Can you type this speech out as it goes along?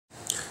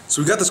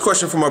So we got this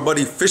question from our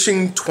buddy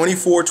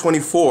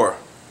Fishing2424.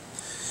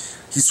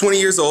 He's 20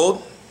 years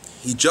old.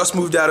 He just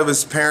moved out of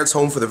his parents'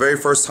 home for the very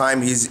first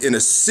time. He's in a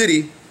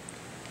city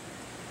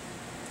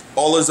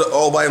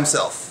all by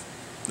himself.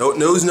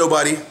 Knows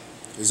nobody.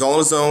 He's all on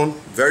his own.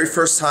 Very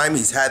first time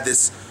he's had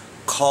this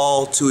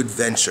call to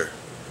adventure.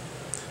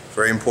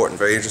 Very important,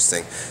 very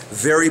interesting.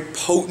 Very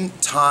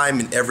potent time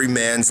in every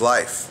man's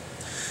life.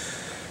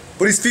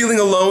 But he's feeling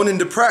alone and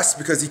depressed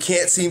because he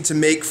can't seem to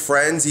make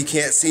friends. He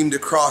can't seem to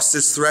cross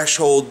this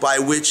threshold by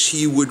which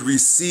he would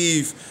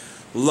receive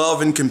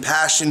love and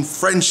compassion,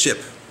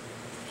 friendship,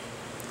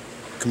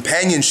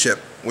 companionship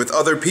with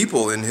other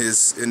people in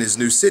his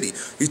new city.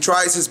 He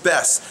tries his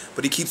best,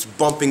 but he keeps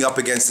bumping up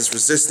against this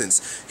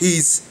resistance.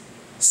 He's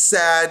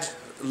sad,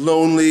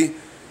 lonely,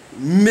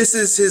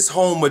 misses his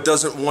home, but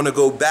doesn't want to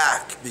go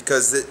back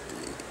because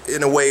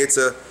in a way it's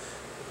a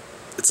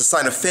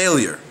sign of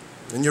failure.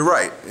 And you're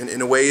right, in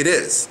a way it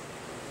is.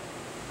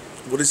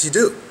 What does he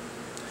do?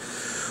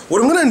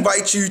 What I'm going to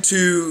invite you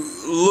to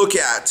look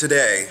at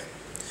today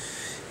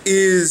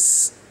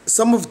is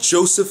some of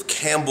Joseph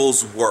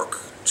Campbell's work.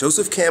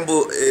 Joseph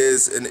Campbell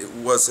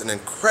was an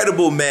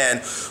incredible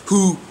man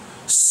who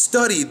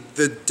studied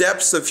the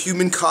depths of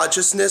human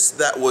consciousness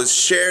that was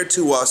shared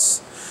to us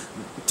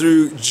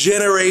through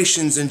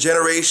generations and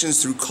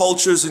generations, through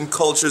cultures and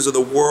cultures of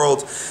the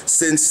world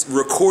since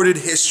recorded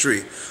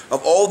history,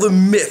 of all the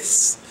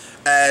myths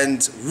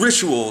and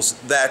rituals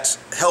that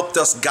helped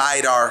us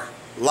guide our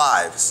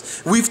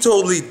lives. We've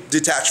totally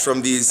detached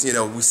from these,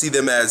 we see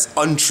them as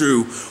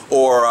untrue,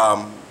 or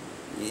a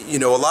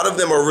lot of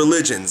them are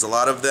religions, a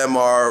lot of them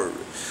are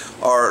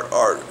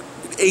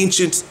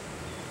ancient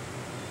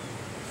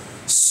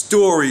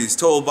stories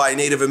told by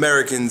Native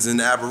Americans and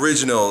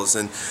Aboriginals,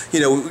 and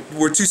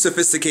we're too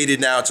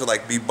sophisticated now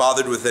to be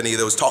bothered with any of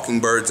those talking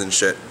birds and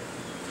shit.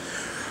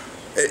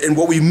 And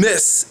what we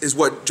miss is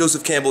what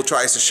Joseph Campbell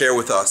tries to share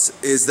with us,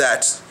 is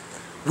that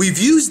we've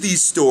used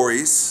these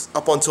stories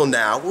up until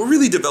now. We're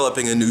really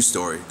developing a new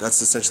story.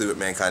 That's essentially what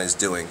mankind is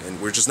doing,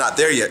 and we're just not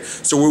there yet.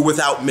 So we're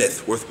without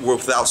myth, we're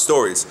without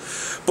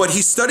stories. But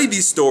he studied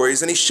these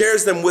stories and he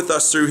shares them with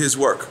us through his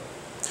work.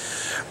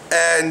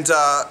 And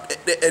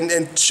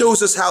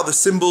shows us how the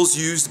symbols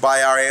used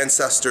by our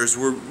ancestors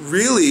were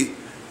really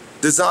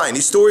designed.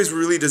 These stories were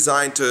really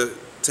designed to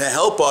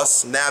help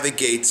us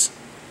navigate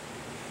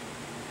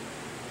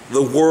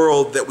the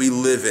world that we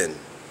live in.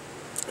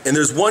 And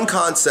there's one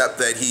concept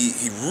that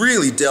he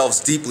really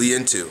delves deeply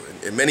into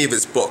in many of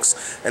his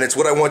books, and it's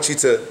what I want you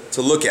to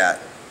look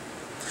at.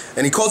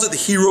 And he calls it the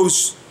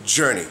hero's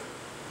journey.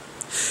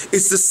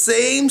 It's the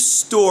same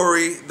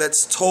story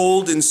that's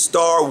told in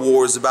Star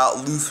Wars about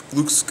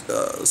Luke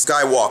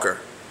Skywalker.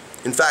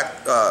 In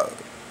fact,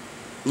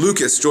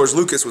 George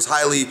Lucas was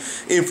highly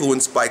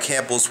influenced by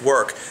Campbell's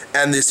work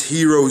and this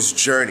hero's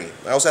journey.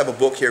 I also have a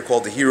book here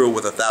called The Hero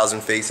with a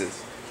Thousand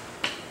Faces.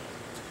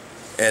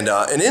 And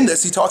in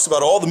this, he talks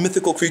about all the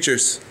mythical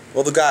creatures,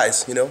 all the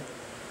guys,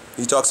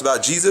 He talks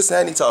about Jesus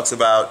and he talks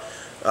about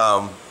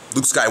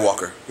Luke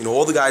Skywalker,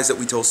 all the guys that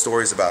we told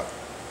stories about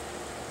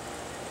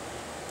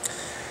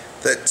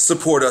that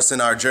support us in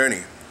our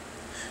journey.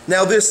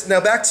 Now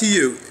back to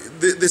you.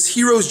 This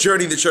hero's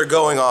journey that you're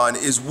going on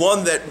is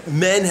one that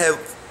men have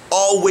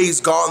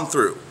always gone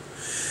through.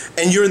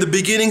 And you're in the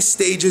beginning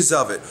stages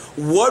of it.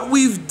 What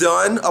we've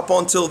done up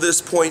until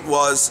this point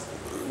was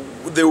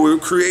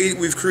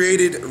we've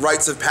created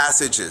rites of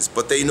passages,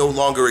 but they no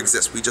longer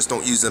exist. We just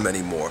don't use them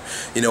anymore.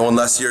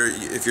 Unless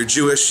if you're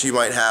Jewish, you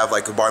might have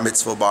like a bar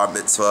mitzvah.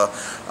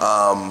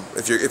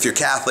 If you're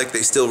Catholic,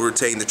 they still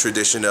retain the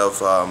tradition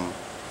of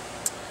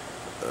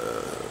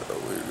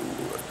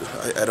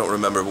I don't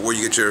remember, but where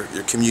you get your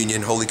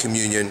communion, Holy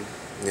Communion.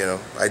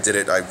 I did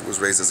it. I was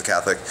raised as a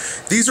Catholic.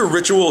 These are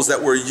rituals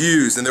that were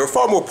used, and they were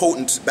far more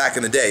potent back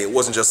in the day. It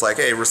wasn't just like,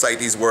 hey, recite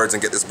these words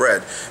and get this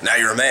bread. Now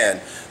you're a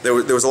man. There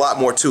was a lot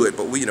more to it,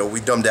 but we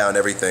dumb down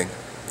everything,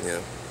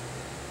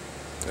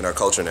 in our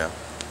culture now.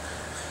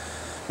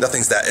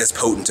 Nothing's that as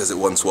potent as it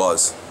once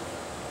was.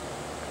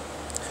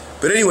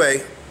 But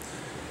anyway,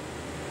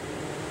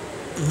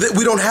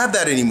 we don't have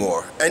that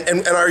anymore,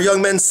 and our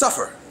young men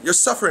suffer. You're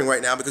suffering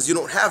right now because you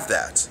don't have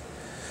that.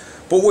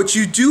 But what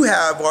you do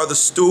have are the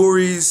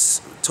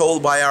stories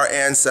told by our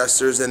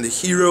ancestors and the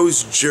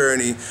hero's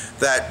journey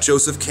that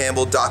Joseph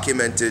Campbell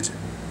documented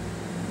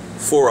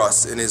for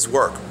us in his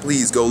work.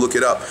 Please go look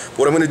it up.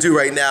 What I'm going to do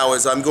right now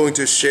is I'm going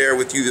to share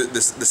with you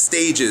the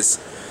stages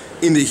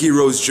in the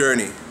hero's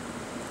journey,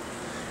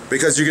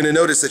 because you're going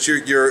to notice that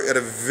you're at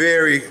a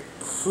very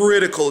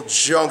critical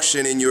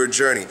junction in your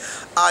journey.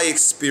 I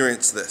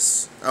experienced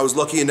this. I was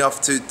lucky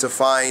enough to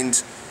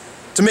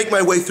make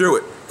my way through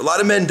it. A lot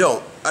of men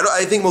don't.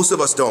 I think most of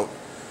us don't.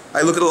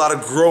 I look at a lot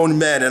of grown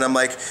men and I'm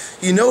like,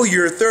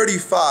 you're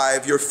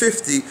 35, you're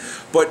 50,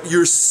 but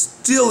you're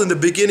still in the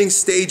beginning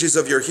stages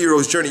of your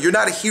hero's journey. You're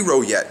not a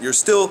hero yet. You're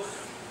still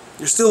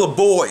a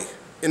boy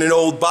in an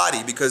old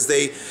body, because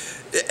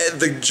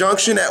the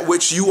junction at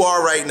which you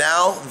are right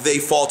now, they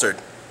faltered.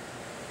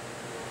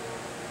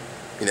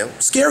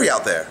 Scary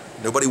out there.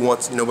 Nobody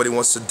wants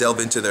to delve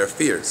into their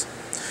fears.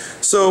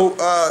 So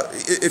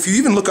if you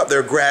even look up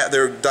their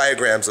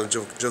diagrams of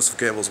Joseph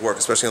Campbell's work,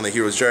 especially on the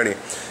hero's journey,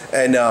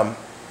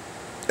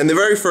 and the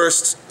very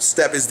first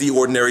step is the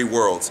ordinary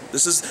world.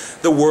 This is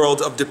the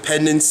world of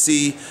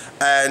dependency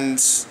and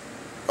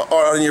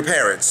on your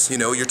parents. You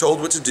know, you're told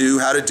what to do,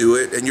 how to do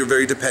it, and you're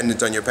very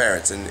dependent on your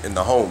parents in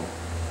the home,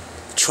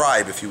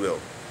 tribe, if you will.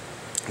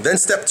 Then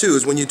step 2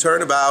 is when you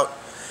turn about,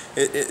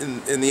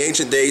 in the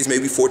ancient days,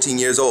 maybe 14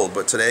 years old,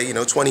 but today, you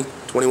know, 20,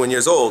 21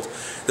 years old,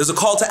 there's a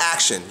call to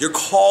action. You're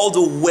called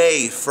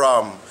away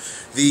from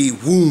the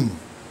womb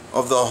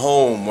of the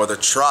home or the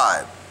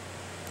tribe.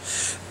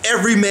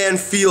 Every man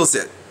feels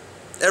it.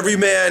 Every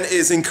man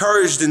is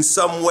encouraged in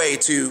some way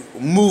to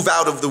move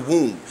out of the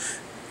womb.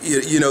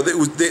 You know,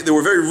 there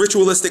were very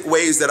ritualistic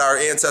ways that our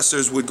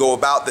ancestors would go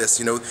about this.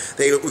 You know,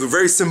 they were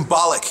very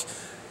symbolic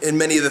in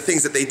many of the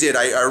things that they did.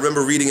 I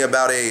remember reading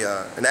about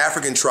an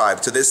African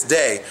tribe to this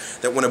day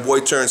that when a boy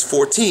turns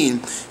 14,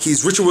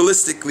 he's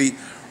ritualistically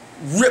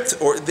ripped,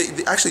 or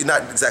actually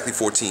not exactly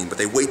 14, but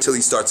they wait till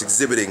he starts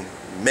exhibiting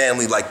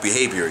manly-like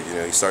behavior. You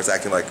know, he starts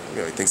acting like, you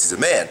know, he thinks he's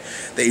a man.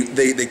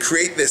 They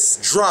create this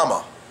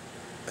drama.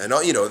 And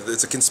you know,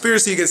 it's a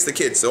conspiracy against the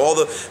kids. So all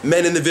the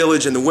men in the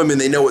village and the women,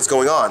 they know what's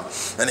going on,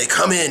 and they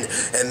come in,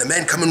 and the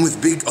men come in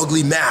with big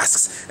ugly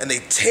masks, and they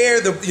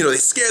tear they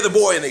scare the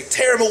boy, and they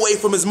tear him away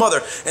from his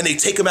mother, and they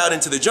take him out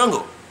into the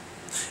jungle.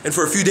 And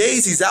for a few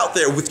days, he's out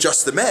there with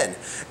just the men,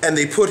 and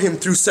they put him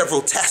through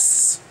several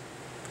tests.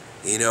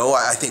 You know,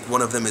 I think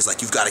one of them is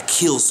like, you've got to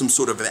kill some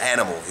sort of an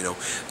animal, you know,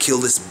 kill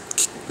this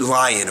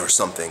lion or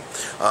something.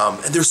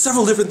 And there's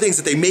several different things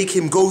that they make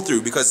him go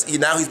through because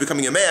now he's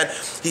becoming a man.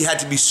 He had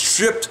to be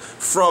stripped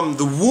from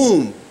the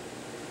womb,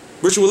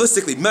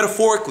 ritualistically,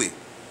 metaphorically,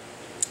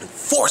 and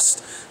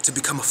forced to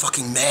become a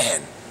fucking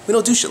man. We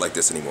don't do shit like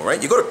this anymore,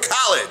 right? You go to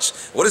college.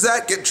 What is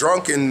that? Get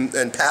drunk and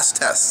pass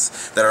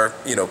tests that are,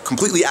 you know,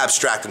 completely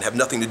abstract and have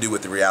nothing to do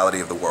with the reality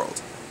of the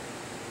world.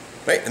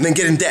 Right? And then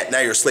get in debt. Now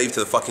you're a slave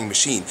to the fucking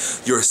machine.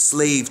 You're a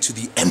slave to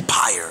the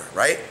empire,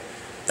 right?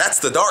 That's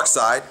the dark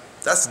side.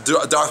 That's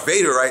Darth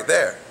Vader right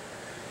there.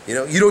 You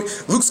know,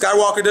 Luke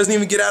Skywalker doesn't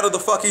even get out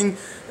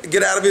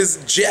of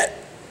his jet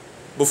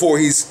before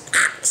he's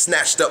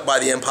snatched up by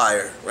the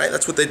empire, right?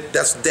 That's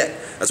debt.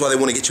 That's why they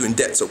want to get you in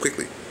debt so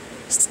quickly.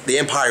 The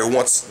empire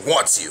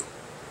wants you.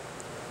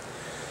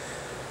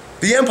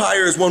 The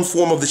empire is one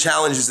form of the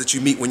challenges that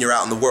you meet when you're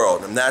out in the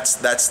world, and that's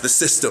the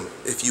system,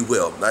 if you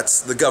will.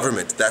 That's the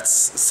government. That's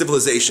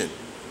civilization.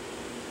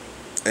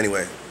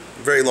 Anyway,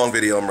 very long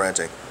video, I'm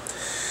ranting.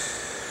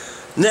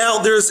 Now,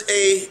 there's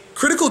a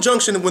critical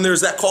junction when there's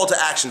that call to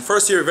action.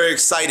 First, you're very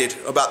excited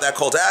about that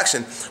call to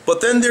action,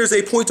 but then there's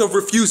a point of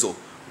refusal.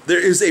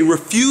 There is a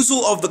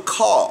refusal of the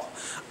call.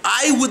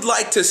 I would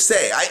like to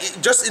say,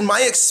 just in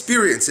my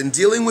experience in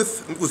dealing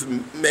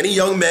with many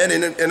young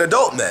men and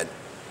adult men,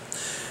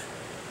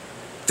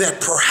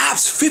 that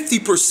perhaps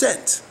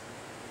 50%,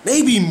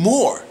 maybe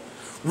more,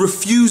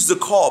 refuse the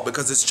call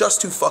because it's just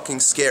too fucking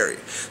scary.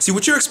 See,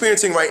 what you're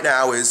experiencing right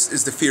now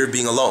is the fear of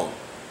being alone.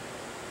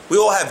 We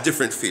all have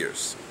different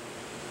fears.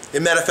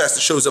 It manifests,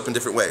 it shows up in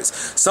different ways.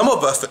 Some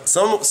of us,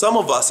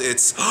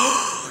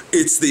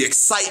 it's the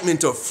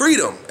excitement of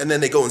freedom, and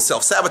then they go and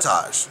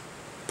self-sabotage.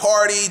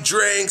 Party,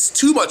 drinks,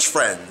 too much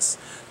friends.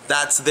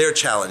 That's their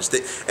challenge.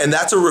 And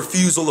that's a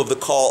refusal of the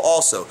call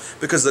also,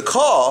 because the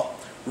call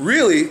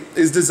really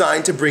is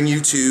designed to bring you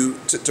to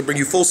bring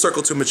you full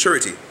circle to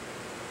maturity.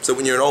 So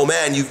when you're an old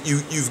man,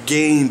 you've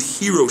gained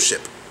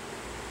heroship.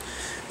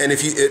 And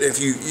if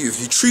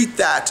you treat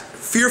that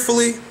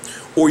fearfully,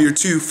 or you're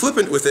too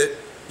flippant with it,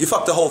 you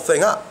fuck the whole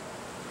thing up.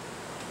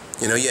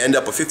 You know, you end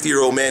up a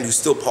 50-year-old man who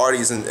still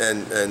parties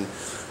and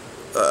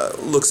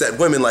looks at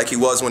women like he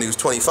was when he was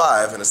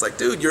 25, and it's like,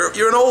 dude,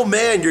 you're an old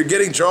man. You're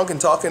getting drunk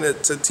and talking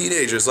to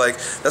teenagers. Like,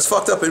 that's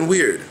fucked up and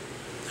weird.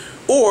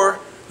 Or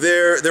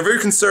they're very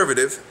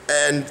conservative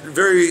and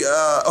very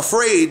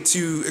afraid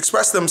to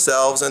express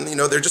themselves, and you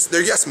know, they're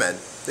yes men.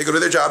 They go to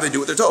their job, they do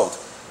what they're told.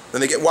 Then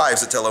they get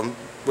wives that tell them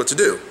what to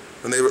do,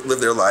 and they live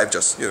their life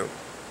just, you know,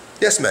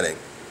 yes menning,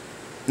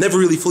 never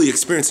really fully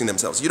experiencing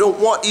themselves. You don't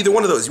want either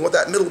one of those. You want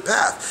that middle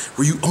path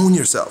where you own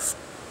yourself.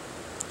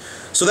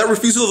 So that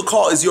refusal of the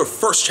call is your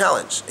first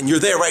challenge, and you're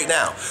there right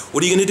now.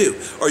 What are you going to do?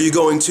 Are you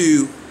going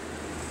to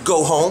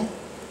go home,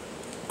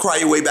 cry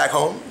your way back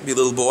home, be a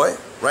little boy,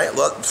 right? A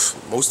lot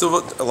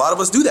of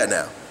us do that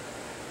now.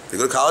 They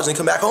go to college and they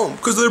come back home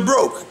because they're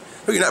broke.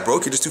 No, you're not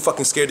broke. You're just too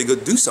fucking scared to go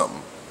do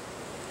something.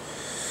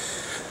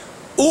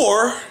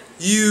 Or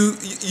you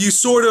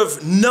sort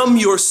of numb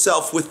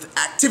yourself with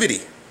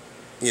activity,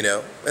 you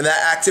know, and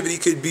that activity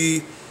could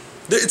be,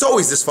 it's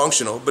always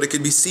dysfunctional, but it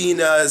could be seen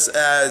as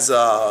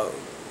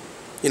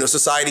you know,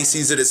 society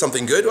sees it as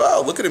something good.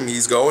 Wow, look at him,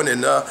 he's going,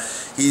 and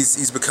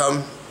he's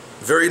become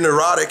very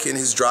neurotic in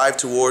his drive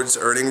towards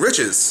earning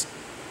riches.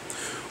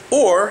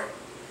 Or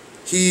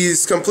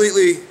he's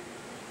completely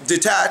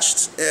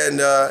detached and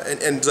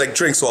like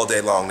drinks all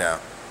day long now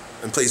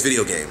and plays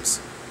video games.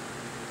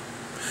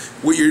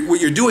 What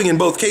you're doing in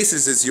both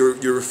cases is you're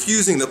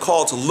refusing the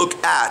call to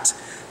look at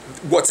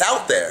what's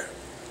out there,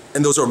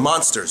 and those are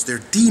monsters.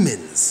 They're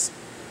demons.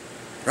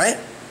 right?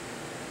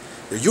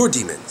 They're your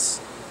demons.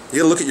 You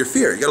gotta look at your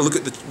fear. You gotta look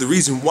at the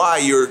reason why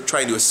you're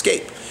trying to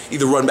escape.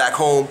 Either run back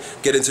home,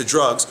 get into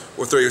drugs,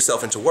 or throw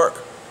yourself into work.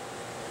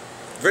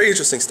 Very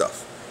interesting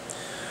stuff.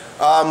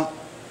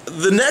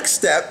 The next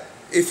step,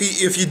 if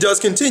he does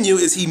continue,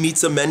 is he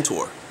meets a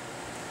mentor.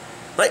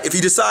 Right? If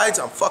he decides,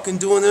 I'm fucking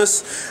doing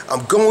this,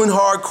 I'm going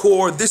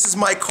hardcore, this is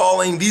my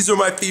calling, these are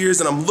my fears,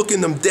 and I'm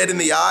looking them dead in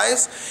the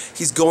eyes,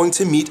 he's going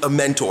to meet a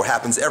mentor.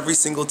 Happens every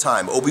single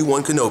time.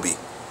 Obi-Wan Kenobi.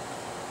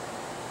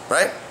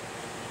 Right?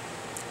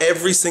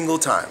 Every single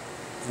time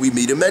we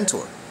meet a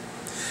mentor.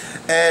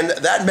 And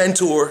that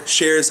mentor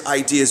shares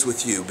ideas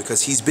with you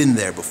because he's been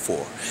there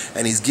before.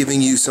 And he's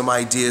giving you some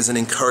ideas and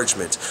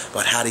encouragement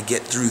about how to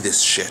get through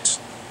this shit.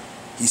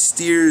 He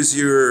steers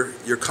your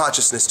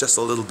consciousness just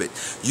a little bit.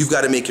 You've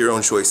got to make your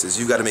own choices.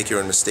 You've got to make your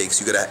own mistakes.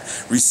 You've got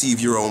to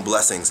receive your own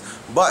blessings.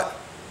 But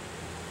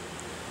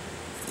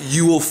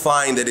you will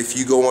find that if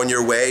you go on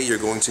your way, you're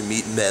going to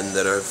meet men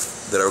that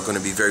are going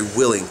to be very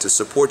willing to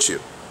support you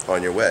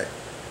on your way.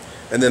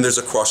 And then there's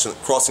a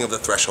crossing of the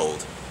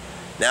threshold.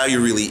 Now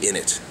you're really in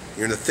it.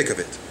 You're in the thick of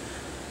it.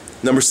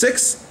 Number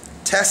 6,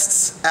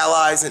 tests,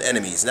 allies, and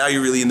enemies. Now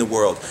you're really in the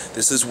world.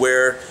 This is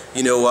where,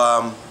 you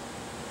know,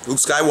 Luke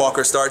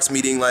Skywalker starts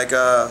meeting like,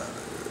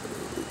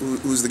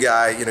 who's the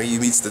guy? You know, he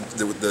meets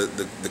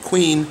the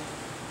queen,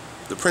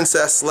 the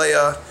princess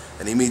Leia,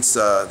 and he meets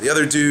the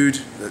other dude,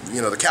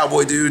 you know, the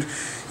cowboy dude.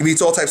 He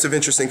meets all types of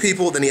interesting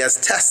people. Then he has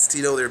tests.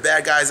 You know, there are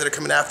bad guys that are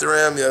coming after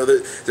him. You know,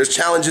 there's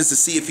challenges to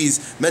see if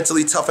he's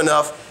mentally tough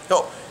enough.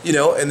 Oh, you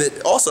know, and then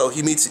also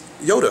he meets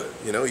Yoda.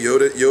 You know,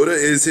 Yoda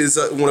is his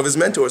one of his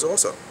mentors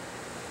also.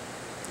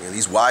 You know,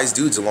 these wise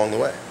dudes along the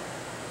way.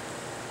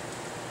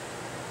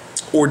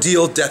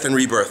 Ordeal, death, and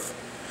rebirth.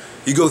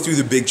 You go through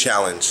the big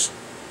challenge,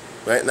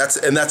 right?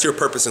 And that's your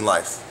purpose in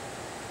life.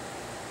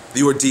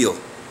 The ordeal,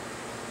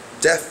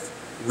 death,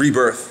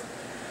 rebirth,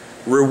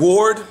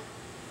 reward.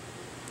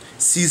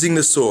 Seizing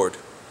the sword,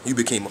 you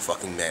became a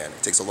fucking man.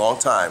 It takes a long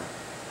time.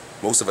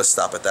 Most of us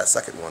stop at that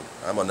second one.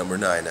 I'm on number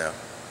 9 now.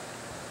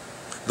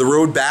 The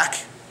road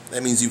back,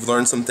 that means you've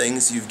learned some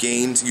things, you've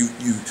gained,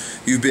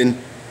 you've been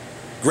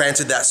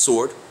granted that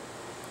sword.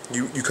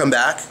 You come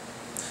back,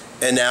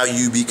 and now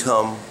you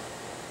become,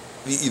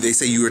 they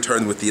say you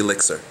return with the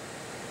elixir.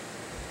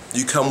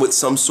 You come with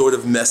some sort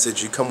of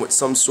message, you come with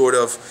some sort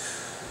of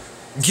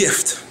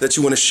gift that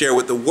you want to share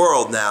with the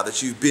world now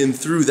that you've been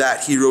through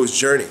that hero's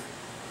journey.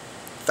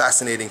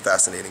 Fascinating,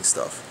 fascinating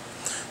stuff.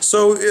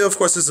 So, of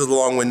course, this is a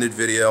long-winded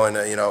video, and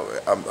you know,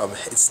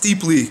 it's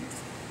deeply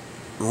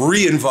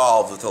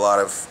re-involved with a lot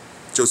of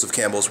Joseph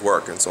Campbell's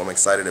work, and so I'm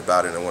excited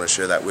about it, and I want to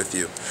share that with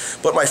you.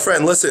 But my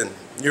friend, listen,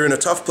 you're in a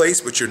tough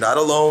place, but you're not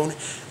alone.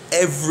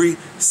 Every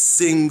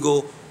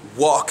single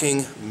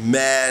walking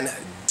man,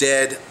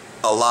 dead,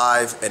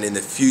 alive, and in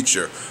the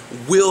future,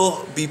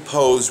 will be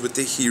posed with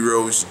the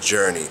hero's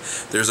journey.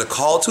 There's a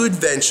call to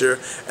adventure,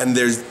 and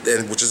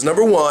which is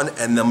number 1,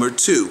 and number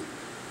 2.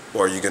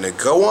 Or are you going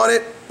to go on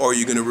it, or are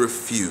you going to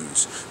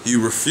refuse?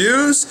 You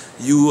refuse,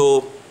 you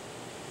will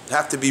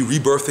have to be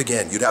rebirthed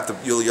again. You'll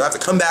have to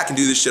come back and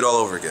do this shit all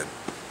over again.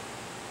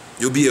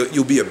 You'll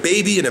be a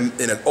baby in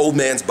an old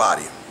man's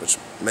body, which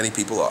many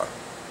people are.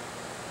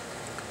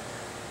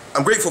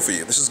 I'm grateful for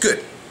you. This is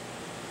good.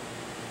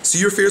 See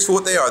your fears for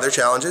what they are. They're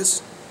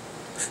challenges.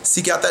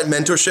 Seek out that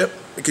mentorship.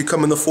 It could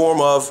come in the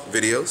form of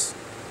videos,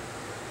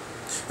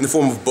 in the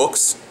form of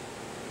books.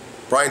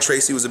 Brian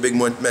Tracy was a big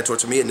mentor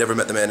to me. I never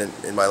met the man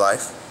in my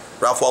life.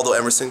 Ralph Waldo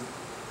Emerson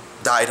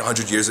died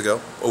 100 years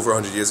ago, over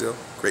 100 years ago.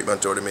 Great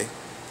mentor to me.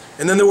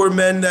 And then there were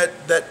men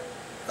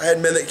I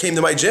had men that came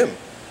to my gym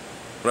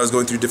when I was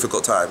going through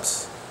difficult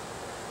times.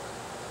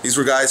 These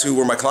were guys who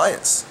were my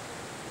clients.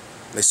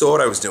 They saw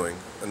what I was doing,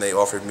 and they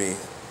offered me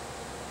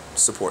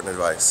support and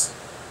advice.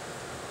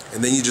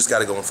 And then you just got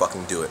to go and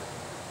fucking do it.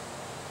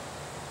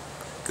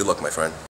 Good luck, my friend.